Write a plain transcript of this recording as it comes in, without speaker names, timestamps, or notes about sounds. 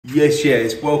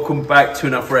Yes, welcome back to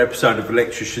another episode of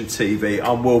Electrician TV.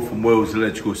 I'm Will from Will's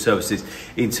Electrical Services.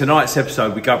 In tonight's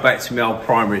episode, we go back to my old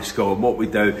primary school, and what we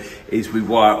do is we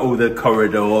wire all the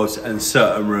corridors and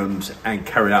certain rooms and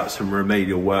carry out some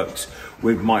remedial works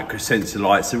with microsensor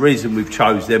lights. The reason we've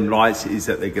chose them lights is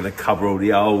that they're going to cover all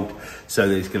the old, so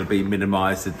there's going to be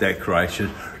minimised the decoration.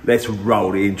 Let's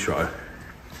roll the intro.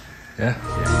 Yeah.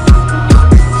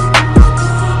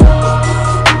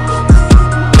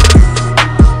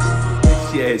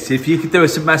 Yes, if you could do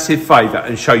us a massive favour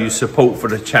and show your support for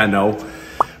the channel,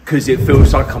 because it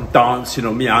feels like I'm dancing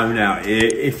on my own out here.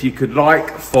 If you could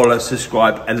like, follow,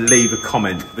 subscribe and leave a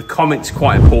comment. The comment's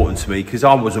quite important to me because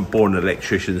I wasn't born an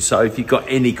electrician, so if you've got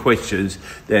any questions,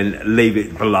 then leave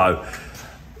it below.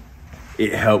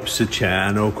 It helps the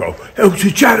channel grow. Helps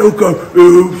the channel grow.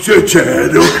 Helps the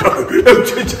channel grow.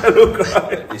 Helps the channel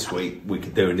grow. This week we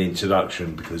could do an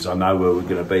introduction because I know where we're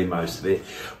going to be most of it.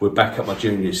 We're back at my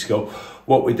junior school.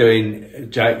 What we're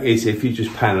doing, Jake, is if you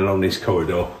just pan along this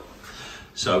corridor.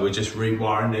 So we're just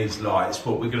rewiring these lights.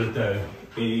 What we're going to do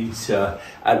is,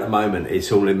 at the moment,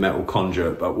 it's all in metal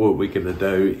conduit, but what we're going to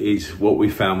do is what we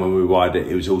found when we wired it,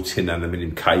 it was all tin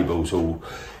aluminium cables, all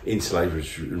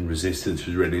insulation and resistance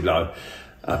was really low,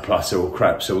 plus they're all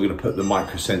crap. So we're going to put the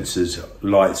microsensors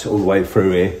lights all the way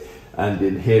through here and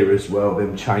in here as well,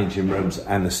 them changing rooms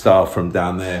and the staff from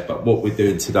down there. But what we're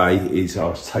doing today is,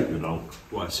 I'll take you along.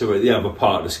 Right, so we're at the other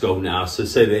part of the school now. So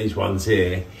see these ones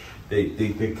here,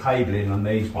 the cabling on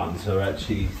these ones are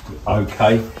actually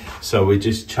okay. So we're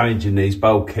just changing these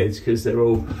bulkheads because they're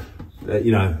all,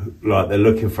 you know, like they're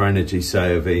looking for energy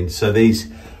saving. So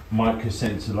these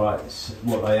microsensor lights,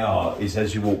 what they are is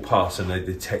as you walk past and they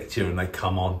detect you and they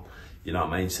come on, you know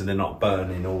what I mean? So they're not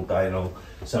burning all day long.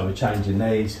 So we're changing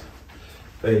these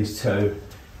two,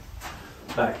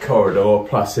 that corridor,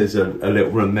 plus there's a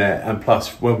little room there, and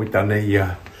plus when we've done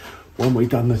the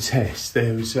test,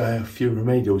 there was a few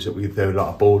remedials that we could do,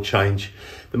 like a board change.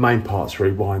 The main part's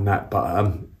rewind that,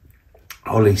 but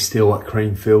Ollie's still at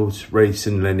Creamfields, Reese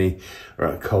and Lenny are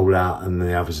at call out, and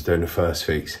the others are doing the first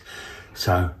fix.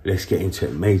 So let's get into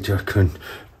it. Me, Jack, and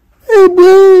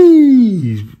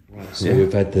so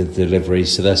we've had the delivery,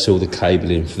 so that's all the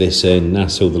cabling for this end,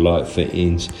 that's all the light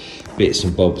fittings, bits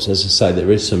and bobs. As I say, there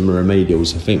is some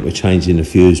remedials. I think we're changing the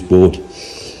fuse board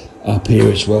up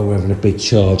here as well. We're having a big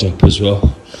charge up as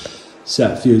well. So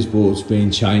that fuse board's being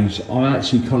changed. I'm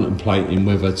actually contemplating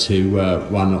whether to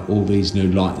run all these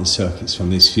new lighting circuits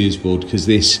from this fuse board, because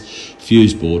this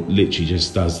fuse board literally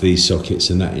just does these sockets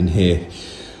and that in here.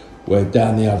 Where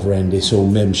down the other end it's all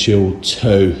Mem Shield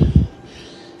 2.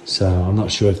 So I'm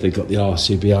not sure if they've got the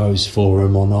RCBOs for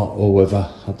them or not, or whether,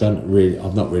 I've not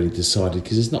really decided,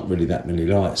 because there's not really that many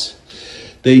lights.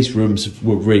 These rooms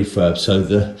were refurbed, so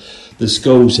the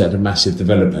schools had a massive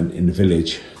development in the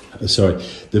village. Sorry,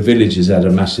 the village has had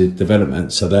a massive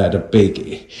development, so they had a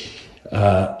big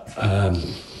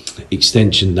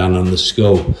extension done on the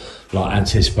school, like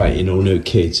anticipating all new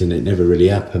kids, and it never really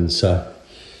happened. So,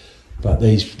 but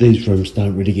these rooms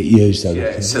don't really get used.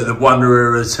 Yeah, so the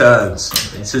wanderer returns.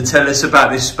 Yeah. So tell us about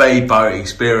this speedboat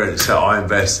experience that I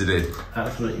invested in.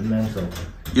 Absolutely mental.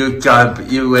 You were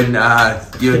doing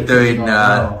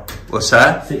what's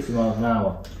that? 60 miles an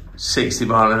hour. 60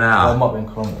 mile an hour. Well, it might have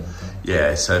been kilometres.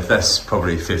 Yeah, so that's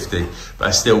probably 50,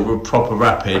 but still proper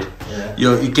rapid. Yeah.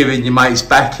 You're giving your mates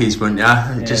backies, weren't you?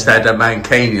 Yeah. Just had a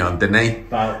mankini on, didn't he?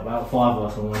 About 5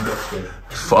 of us on one jet ski.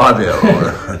 5 of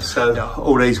you. So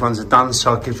all these ones are done,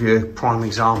 so I'll give you a prime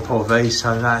example of these.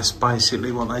 So that's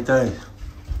basically what they do.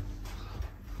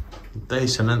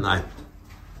 Decent, aren't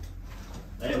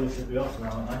they? They all should be off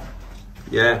now, aren't they?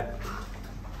 Yeah.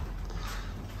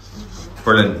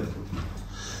 Brilliant.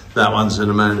 That one's an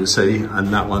emergency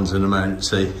and that one's an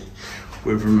emergency.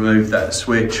 We've removed that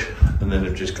switch and then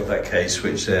I've just got that key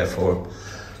switch there for them,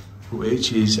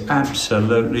 which is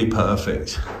absolutely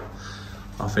perfect.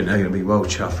 I think they're going to be well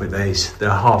chuffed with these. They're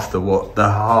half the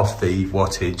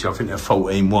wattage. I think they're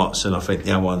 14 watts and I think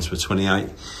the other ones were 28.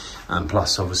 And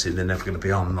plus, obviously, they're never going to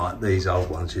be on like these old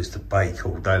ones used to bake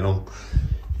all day long.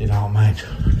 You know what I mean?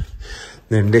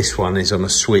 Then this one is on a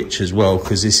switch as well,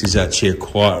 because this is actually a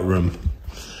quiet room,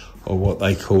 or what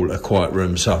they call a quiet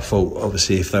room. So I thought,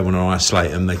 obviously, if they want to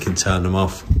isolate them, they can turn them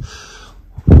off.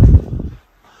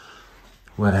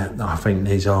 Well, I think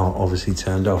these are obviously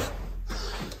turned off.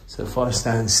 So if I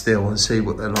stand still and see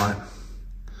what they're like,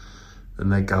 then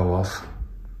they go off,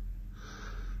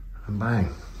 and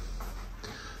bang.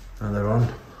 Now they're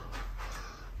on.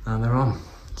 Now they're on.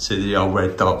 See the old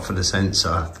red dot for the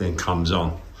sensor, then comes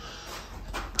on.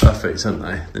 Perfect. perfect, aren't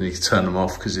they? Then you can turn them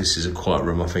off because this is a quiet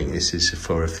room. I think this is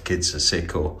for if the kids are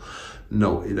sick or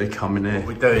naughty, they come in here. What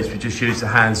we do is we just use the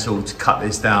handsaw to cut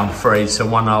this down free, so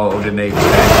one hole underneath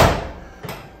there.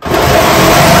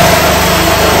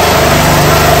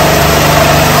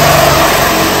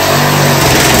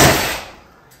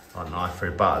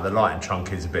 But the lighting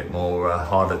trunk is a bit more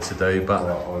harder to do. But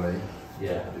Ollie,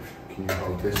 Yeah. can you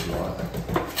hold this right?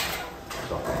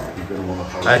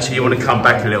 Actually, you want to come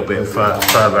back a little bit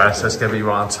further, so it's going to be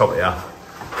right on top of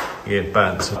you. Yeah,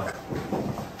 burnt.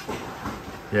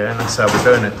 Yeah, and that's how we're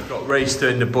doing it. We've got Reece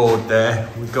doing the board there.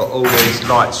 We've got all these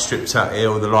light strips out here,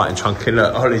 all the lighting trunk. And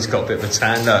look, Ollie's got a bit of a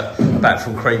tan, look, back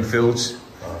from Creamfields.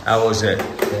 How was it?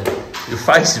 Your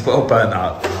face is well burnt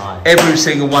up. Nice. Every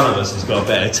single one of us has got a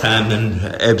better tan than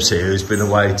Ebbsy, who's been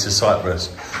away to Cyprus.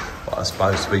 But I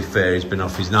suppose, to be fair, he's been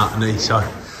off his nut, hasn't he?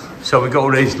 So we've got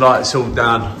all these lights all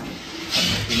done.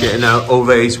 Getting out all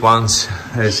these ones.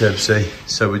 There's Ebbsy.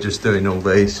 So we're just doing all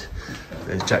these.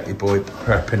 There's Jackie Boy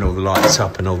prepping all the lights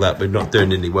up and all that. We're not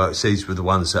doing any work. These were the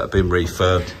ones that have been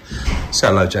refurbed. So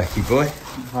hello, Jackie Boy.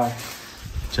 Hi.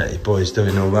 Jackie Boy's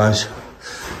doing all those.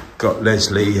 Got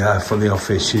Leslie from the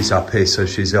office. She's up here, so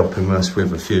she's helping us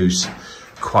with a few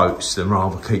quotes. Then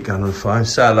rather keep going on the phone.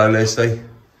 Say hello, Leslie.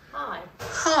 Hi.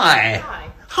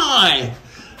 Hi. Hi.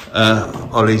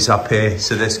 Ollie's up here,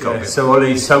 so let's go. Yeah. So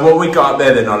Ollie, so what we got up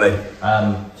there then, Ollie?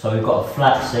 So we've got a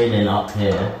flat ceiling up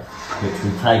here, which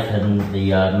we've taken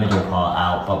the middle part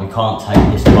out, but we can't take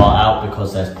this part out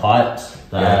because there's pipes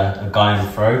that are going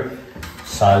through.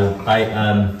 So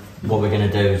what we're going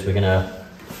to do is we're going to,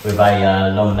 with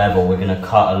a long level, we're going to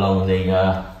cut along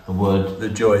the wood. The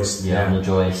joist. Yeah, on the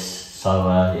joist, so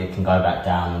it can go back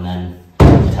down and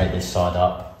then take this side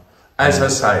up. As I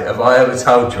say, have I ever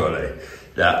told you, Ollie,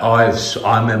 that I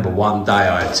remember one day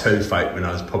I had toothache when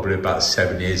I was probably about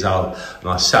 7 years old, and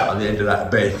I sat on the end of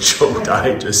that bench all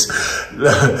day, just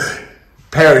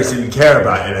parents didn't care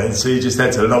about it, and so you just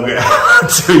had to log it out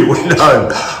until you went home.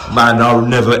 Man, I'll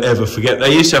never ever forget.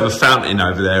 They used to have a fountain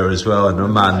over there as well,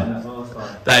 and man,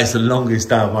 that is the longest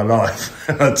day of my life.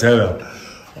 I tell you,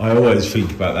 I always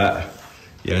think about that.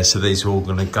 Yeah, so these are all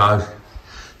going to go.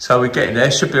 So we're getting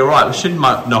there. Should be all right. We shouldn't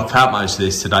knock out most of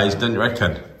this today, don't you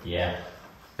reckon? Yeah.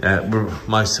 Yeah,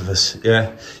 most of us,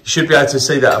 yeah. You should be able to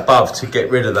see that above to get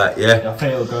rid of that, yeah? I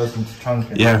think it'll go into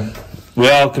trunking. Yeah. We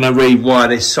are going to rewire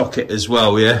this socket as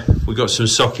well, yeah? We've got some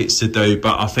sockets to do,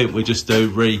 but I think we just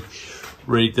do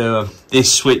redo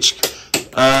this switch.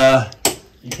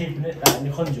 You keeping it that in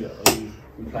the conduit, or are you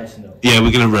replacing it? Yeah,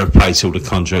 we're going to replace all the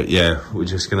conduit, yeah. We're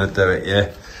just going to do it,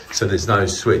 yeah? So there's no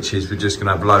switches, we're just going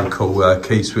to have local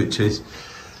key switches.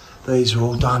 These are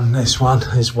all done, this one,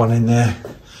 there's one in there.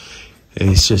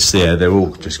 It's just, yeah, they're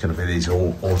all just going to be these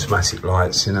all automatic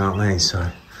lights, you know what I mean? So,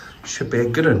 should be a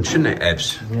good one, shouldn't it,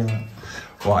 Ebbs? Yeah.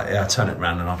 Right, yeah, I'll turn it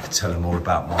round and I can tell them all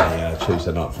about my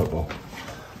Tuesday night football.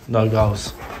 No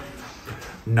goals.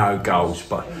 No goals,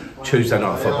 but Tuesday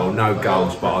night football, no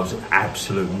goals, but I was an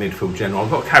absolute midfield general. I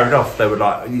got carried off. They were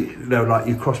like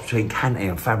you cross between Canty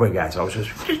and Fabregas. I was just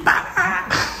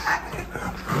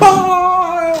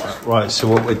right. So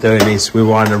what we're doing is we're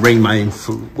wiring a ring main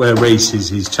for where Reece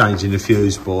is changing the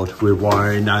fuse board. We're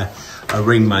wiring a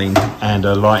ring main and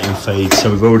a lighting feed. So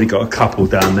we've already got a couple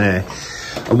down there.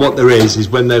 And what there is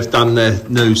when they've done their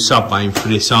new sub main for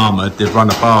this armoured, they've run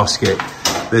a basket.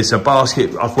 There's a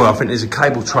basket, well, I think there's a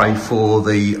cable tray for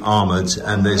the armoured,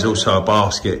 and there's also a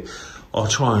basket. I'll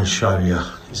try and show you.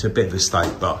 It's a bit of a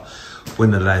state, but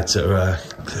when the lads are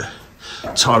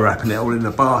tie wrapping it all in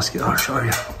the basket, I'll show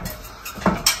you.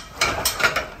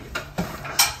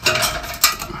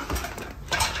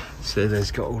 See,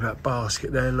 there's got all that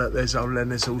basket there. Look, there's old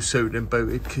Leonard's all suited and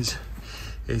booted because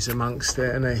he's amongst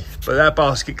it, isn't he? But that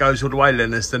basket goes all the way,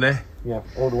 Leonard's, doesn't it? Yeah,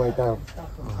 all the way down.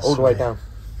 Oh, all the way down.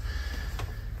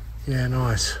 Yeah,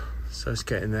 nice. So it's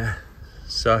getting there.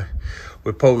 So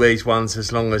we'll pull these ones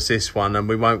as long as this one, and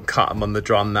we won't cut them on the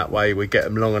drum that way. We get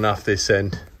them long enough this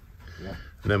end, and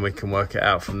then we can work it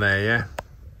out from there,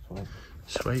 yeah?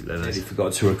 Sweet, Leonard. He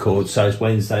forgot to record, so it's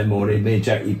Wednesday morning. Me and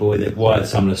Jackie Boy, they've wired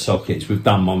some of the sockets. We've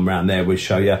done one round there, we'll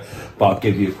show you, but I'll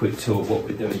give you a quick tour of what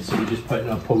we're doing. So we're just putting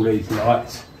up all these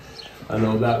lights and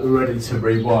all that. We're ready to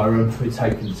rewire them. We're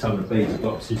taking some of the beads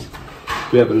boxes.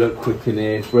 We have a look quick in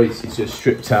here. Reece has just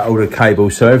stripped out all the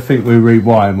cables, so everything we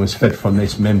rewired was fed from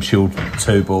this MemShield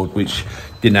 2 board, which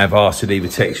didn't have RCD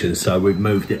protection, so we've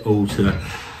moved it all to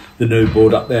the new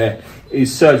board up there.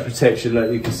 It's surge protection,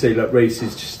 like you can see, like Reece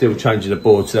is just still changing the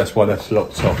board, so that's why that's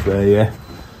locked off there, yeah?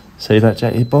 See that,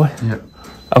 Jackie Boy? Yep.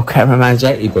 Oh, cameraman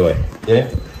Jackie Boy,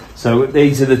 yeah? So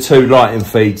these are the two lighting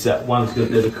feeds. That one's going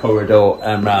to do the corridor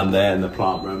and round there in the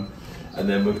plant room. And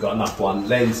then we've got another one,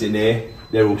 Len's in here,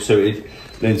 they're all suited.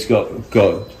 Len's got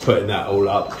putting that all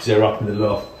up because they're up in the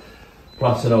loft.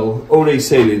 Plus and all these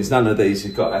ceilings, none of these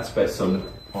have got asbestos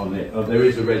on it. There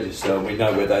is a register and we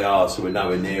know where they are, so we're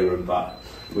nowhere near them, but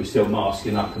we're still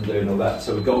masking up and doing all that.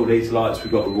 So we've got all these lights,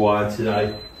 we've got a wire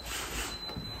today.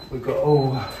 We've got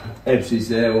all Ebbs's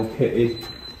there, all kitted.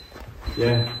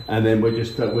 Yeah, and then we're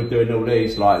doing all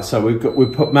these lights. So we've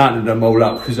mounted them all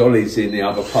up because Ollie's in the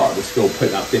other part of the school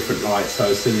putting up different lights. So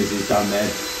as soon as he's done there,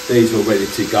 these are all ready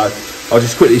to go. I'll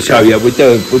just quickly show you. We'll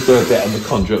do a bit on the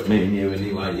conduit, me and you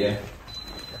anyway. Yeah.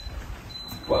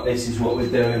 But this is what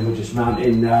we're doing. We're just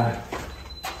mounting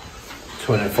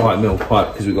 25mm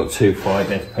pipe because we've got 2 5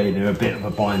 FP. They're a bit of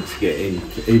a bind to get in,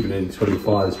 even in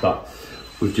 25s, but.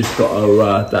 We've just got to,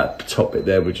 that top bit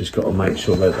there, we've just got to make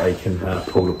sure that they can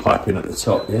pull the pipe in at the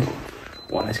top, yeah?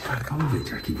 Well, let's crack on with it,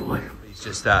 Jackie boy. He's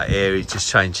just out here, he's just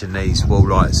changing these wall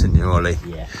lights, isn't you, Ollie?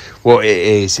 Yeah. What it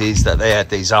is that they had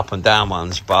these up and down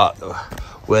ones, but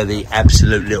where the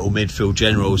absolute little midfield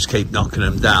generals keep knocking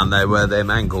them down, they were them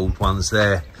angled ones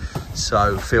there.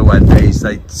 So Phil had these,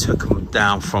 they took them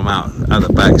down from out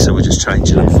the back, so we're just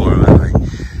changing them for them, haven't we?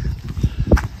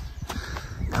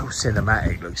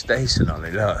 Cinematic looks decent on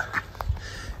it, look.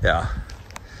 Yeah,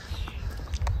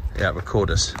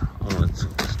 record us. I'm gonna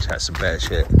chat some better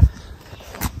shit.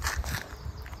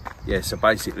 Yeah, so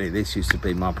basically this used to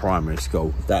be my primary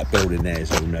school. That building there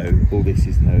is all new, all this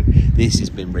is new. This has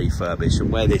been refurbished,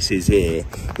 and where this is here,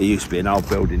 there used to be an old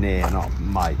building here,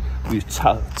 and mate, we used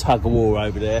to tug of war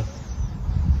over there.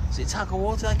 Is it tug of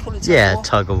war? Do they call it tug of war? Yeah,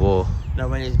 tug of war. No,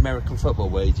 when it's American football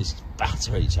where you just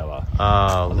batter each other.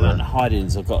 Oh, and the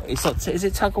hidings I've got. It's not. Is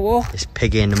it tug of war? It's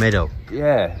piggy in the middle.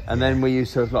 Yeah, and then we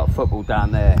used to have a lot of football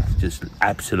down there. Just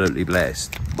absolutely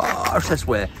blessed. That's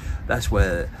where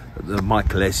the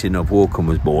Michael Essien of Walkham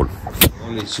was born.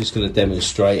 Well, it's just going to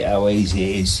demonstrate how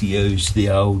easy it is to use the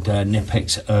old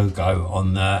Nipex Ergo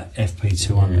on the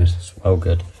FP200. Yeah, it's well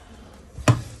good.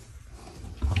 I'll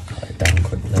cut it down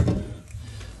quickly.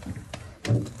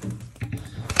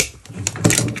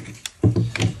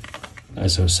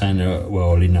 As I was saying,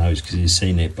 well, he knows because he's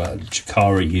seen it, but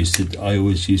Chikari I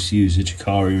always used to use a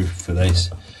Chikari for this.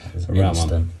 Around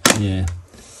one. Yeah.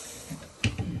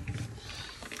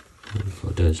 What you've got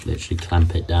to do is literally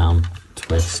clamp it down,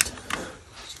 twist.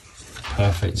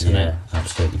 Perfect, isn't it?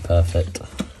 Absolutely perfect.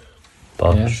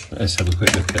 Bodge. Yeah. Let's have a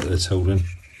quick look at the tooling.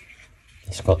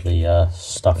 It's got the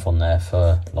stuff on there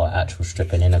for like actual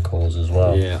stripping inner cores as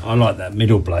well. Yeah, I like that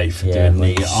middle blade for doing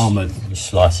the armoured. You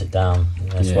slice it down.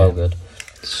 Yeah, it's well good.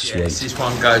 Yes, this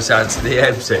one goes out to the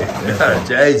empty. Oh,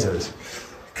 Jesus.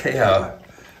 Keo.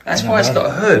 That's why it's got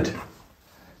a hood.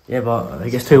 Yeah, but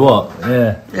it gets too hot.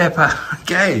 Yeah. Yeah, but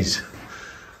gaze.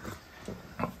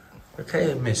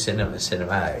 Okay, missing a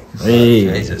cinematic. Hey.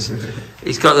 Jesus.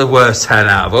 He's got the worst tan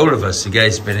out of all of us. The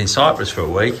guy's been in Cyprus for a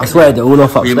week. I swear they're all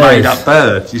off upstairs. You made up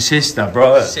bird, your sister,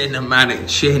 bro. Cinematic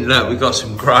chin, look, we've got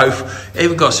some growth.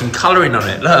 Even got some colouring on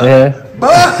it, look. Yeah.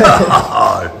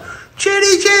 Oh,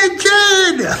 chinny chin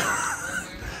chin.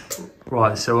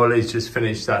 Right, so Ollie's just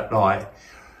finished that light.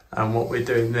 And what we're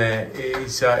doing there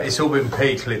is, it's all been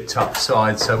P-clipped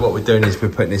upside. So what we're doing is we're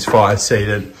putting this fire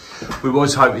sealant. We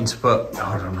was hoping to put,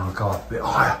 I don't know, go a bit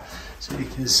higher so you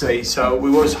can see. So we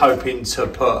was hoping to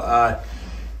put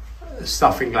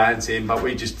stuffing glands in, but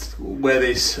we just, where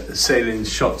this ceiling's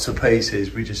shot to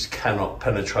pieces, we just cannot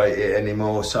penetrate it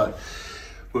anymore. So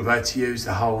we've had to use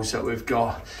the holes that we've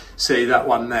got. See that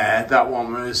one there, that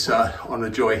one was on a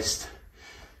joist.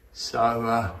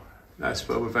 So that's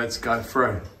where we've had to go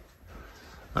through.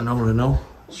 And all in all,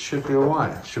 it should be all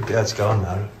right. Should be able to go on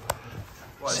now.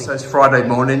 Right, so it's Friday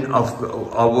morning. I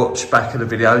watched back at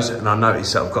the videos and I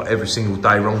noticed that I've got every single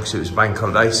day wrong because it was bank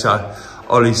holiday. So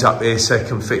Ollie's up here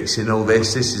second fixing all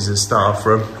this. This is a staff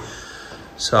room.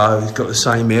 So he's got the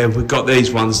same here. We got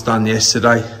these ones done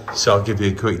yesterday. So I'll give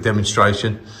you a quick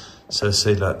demonstration. So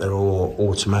see, like they're all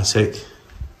automatic.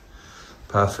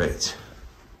 Perfect.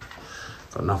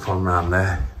 Got enough on around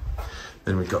there.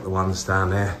 Then we've got the ones down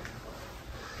there.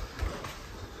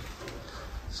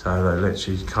 So they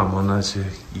literally come on as you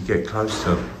get close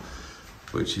to them,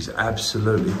 which is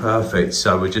absolutely perfect.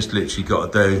 So we just literally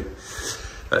got to do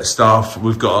that staff.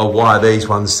 We've got to wire these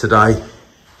ones today.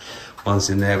 One's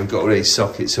in there. We've got all these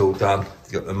sockets all done.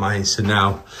 We've got the main. So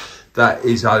now that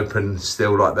is open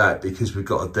still like that because we've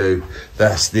got to do,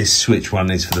 this switch one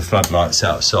is for the floodlights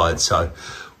outside. So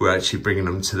we're actually bringing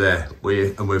them to there.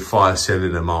 We're fire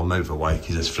sealing them. I'll move away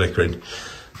because it's flickering.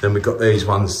 Then we've got these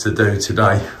ones to do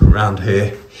today around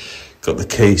here. Got the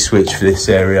key switch for this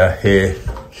area here.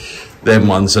 Them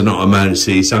ones are not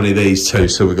emergency, it's only these two.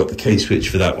 So we've got the key switch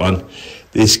for that one.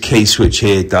 this key switch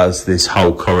here does this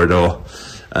whole corridor,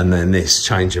 and then this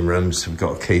changing rooms, we've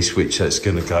got a key switch that's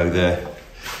going to go there.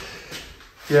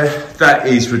 Yeah, that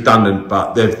is redundant,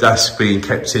 but that's being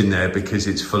kept in there because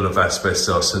it's full of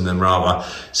asbestos and then rubber.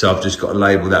 So I've just got to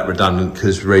label that redundant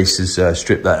because Reese has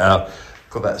stripped that out.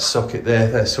 Got that socket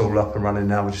there, that's all up and running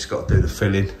now. We've just got to do the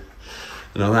filling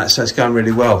and all that. So it's going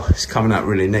really well. It's coming out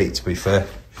really neat, to be fair,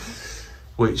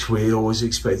 which we always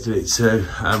expected it to.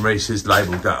 And Reese has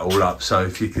labelled that all up. So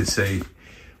if you can see,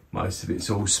 most of it's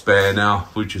all spare now.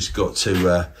 We've just got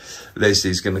to,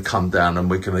 Leslie's going to come down and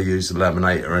we're going to use the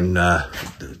laminator and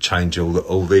change all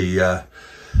the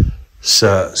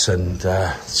certs and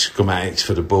schematics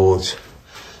for the boards.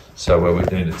 So when we're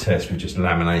doing the test, we just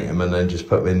laminate them and then just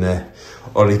put them in there.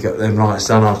 Ollie got them lights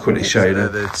done. I'll quickly show you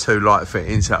the 2 light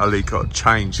fittings that Ollie got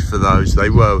changed for those. They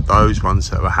were those ones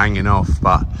that were hanging off,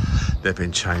 but they've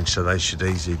been changed, so they should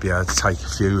easily be able to take a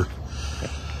few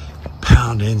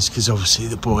poundings, because obviously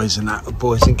the boys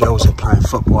and girls are playing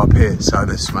football up here, so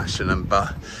they're smashing them.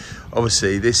 But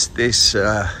obviously this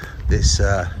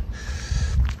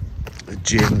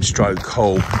gym stroke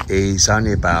hall is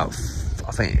only about,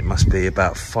 I think it must be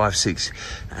about 5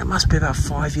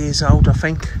 years old. I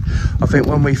think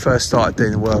when we first started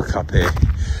doing the work up here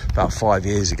about 5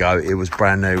 years ago, it was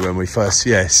brand new when we first,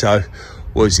 so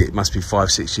what is it? It must be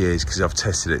 5-6 years, because I've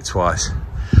tested it twice.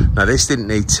 Now this didn't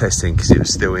need testing because it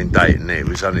was still in date, and it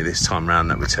was only this time round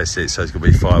that we tested it, so it's going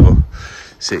to be 5 or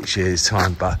 6 years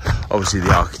time. But obviously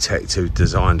the architect who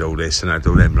designed all this and had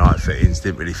all them light fittings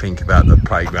didn't really think about the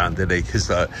playground, did he? Because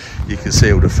you can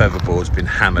see all the featherboards been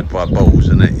hammered by balls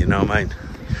in it, you know what I mean?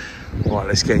 Right,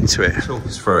 let's get into it. Talk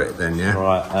us through it then, yeah?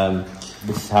 Right,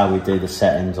 this is how we do the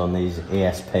settings on these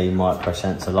ESP micro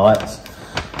sensor lights.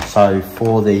 So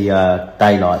for the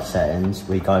daylight settings,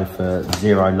 we go for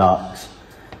 0 lux.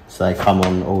 So they come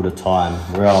on all the time.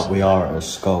 We are at a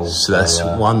school. So that's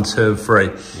 1, 2, 3.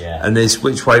 Yeah. And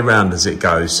which way round does it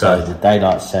go? So the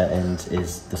daylight settings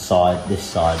is this side,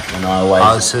 and I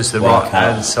always so it's the right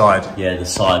hand side. Yeah, the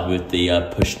side with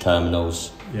the push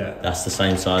terminals. Yeah. That's the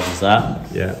same size as that.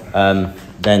 Yeah.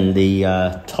 Then the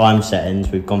time settings,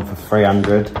 we've gone for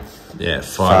 300. Yeah,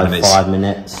 5 minutes. 5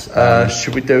 minutes.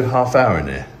 Should we do half hour in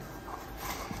here?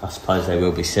 I suppose they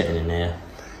will be sitting in here.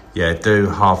 Yeah, do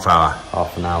half hour.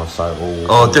 Half an hour, so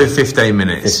or do 15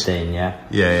 minutes. 15, yeah.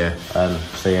 Yeah.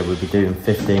 So yeah, we'll be doing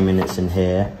 15 minutes in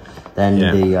here. Then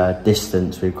the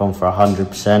distance, we've gone for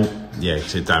 100%. Yeah,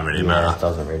 because it don't really matter. It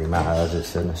doesn't really matter as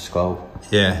it's in a skull.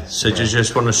 Yeah, so do you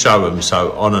just want to show them,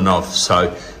 so on and off, so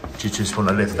do you just want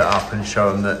to lift that up and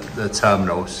show them the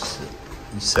terminals,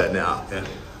 and setting it up, yeah?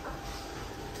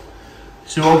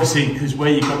 So obviously, because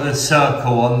where you've got the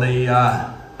circle on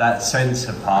the that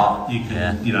sensor part, you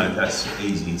can, you know, that's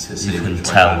easy to see. You can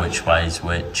tell which way is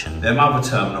which. And them other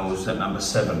terminals, that number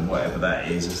 7, whatever that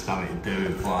is, it's nothing to do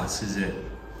with us, is it?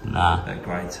 Nah. That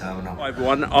great terminal. Hi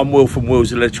everyone, I'm Will from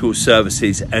Will's Electrical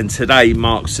Services, and today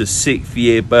marks the 6th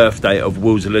year birthday of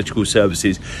Will's Electrical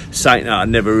Services. Something that I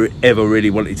never ever really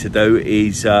wanted to do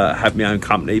is have my own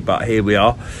company, but here we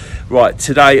are. Right,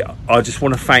 today I just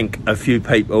want to thank a few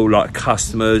people, like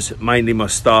customers, mainly my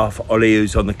staff, Ollie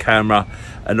who's on the camera,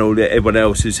 and everyone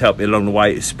else who's helped me along the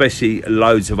way, especially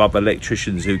loads of other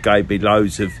electricians who gave me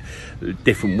loads of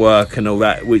different work and all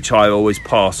that, which I always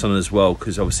pass on as well,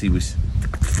 because obviously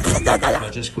I'll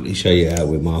just quickly show you how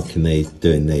we're marking these,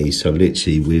 doing these. So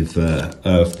literally we've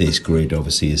earthed this grid,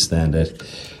 obviously as standard,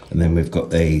 and then we've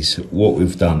got these. What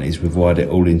we've done is we've wired it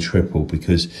all in triple,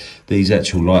 because these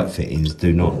actual light fittings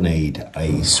do not need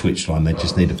a switch line, they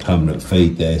just need a permanent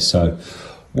feed there. So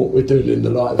what we're doing in the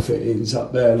light fittings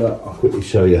up there, look, I'll quickly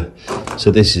show you.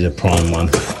 So this is a prime one.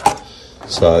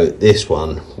 So this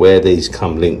one, where these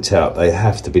come linked out, they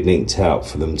have to be linked out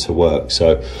for them to work.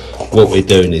 So what we're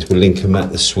doing is we're linking them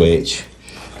at the switch,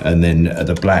 and then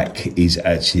the black is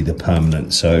actually the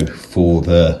permanent. So for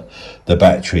the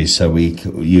batteries, so we're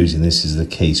using this as the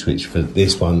key switch. For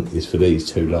this one is for these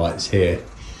 2 lights here,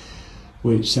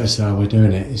 which that's how we're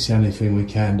doing it. It's the only thing we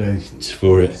can do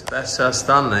for it. That's us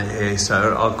done here,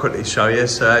 so I'll quickly show you.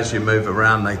 So as you move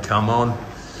around, they come on.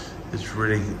 It's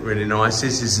really nice.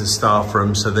 This is the staff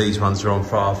room, so these ones are on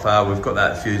for half hour. We've got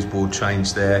that fuse board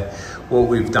changed there. What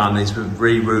we've done is we've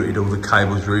rerouted all the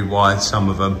cables, rewired some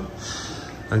of them,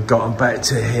 and got them back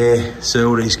to here. So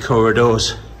all these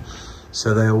corridors,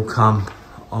 so they all come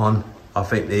on. I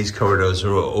think these corridors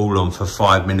are all on for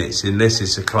 5 minutes, unless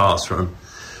it's a classroom,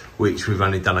 which we've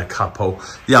only done a couple.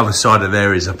 The other side of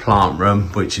there is a plant room,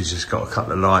 which has just got a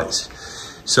couple of lights.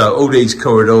 So all these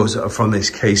corridors are from this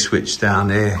key switch down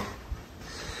here,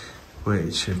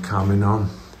 which are coming on.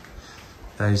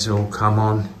 These all come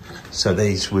on. So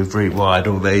these, we've rewired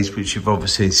all these, which you've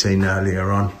obviously seen earlier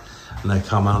on. And they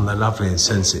come on, they're lovely and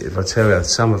sensitive. I tell you,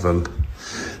 some of them,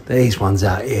 these ones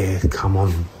out here come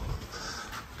on.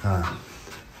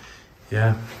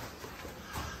 Yeah.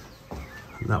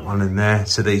 That one in there.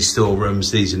 So these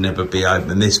storerooms, these will never be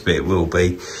open. This bit will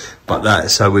be. But that,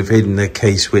 so we've hidden the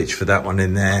key switch for that one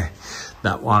in there.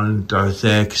 That one goes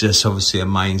there because that's obviously a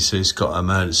main, so it's got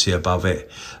emergency above it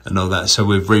and all that. So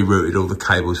we've rerouted all the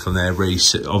cables from there.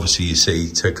 Obviously, you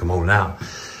see, took them all out.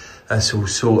 That's all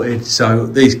sorted. So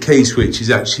these key switches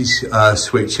actually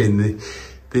switching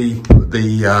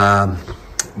the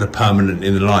permanent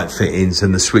in the light fittings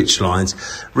and the switch lines.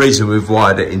 Reason we've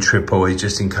wired it in triple is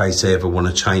just in case they ever want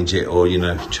to change it or, you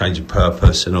know, change of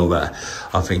purpose and all that.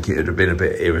 I think it would have been a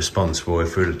bit irresponsible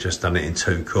if we would have just done it in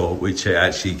 2-core, which it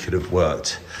actually could have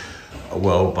worked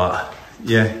well, but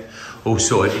yeah, all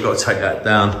sorted. You've got to take that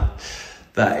down.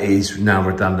 That is now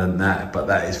redundant, but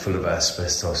that is full of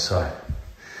asbestos, so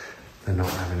they're not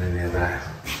having any of that.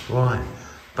 Right,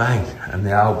 bang. And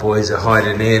the old boys are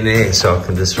hiding here and here, so I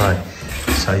can destroy.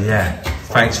 So yeah,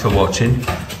 thanks for watching.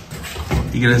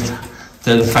 You're gonna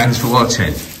tell them thanks for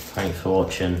watching. Thanks for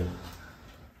watching.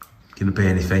 Gonna be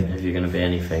anything? If you're gonna be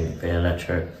anything, be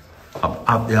electric.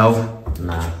 Up the old?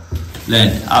 Nah.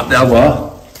 Len, up the old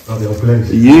what? Up the old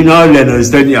place. You know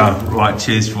Lenners, don't you? Right,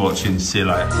 cheers for watching. See you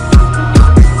later.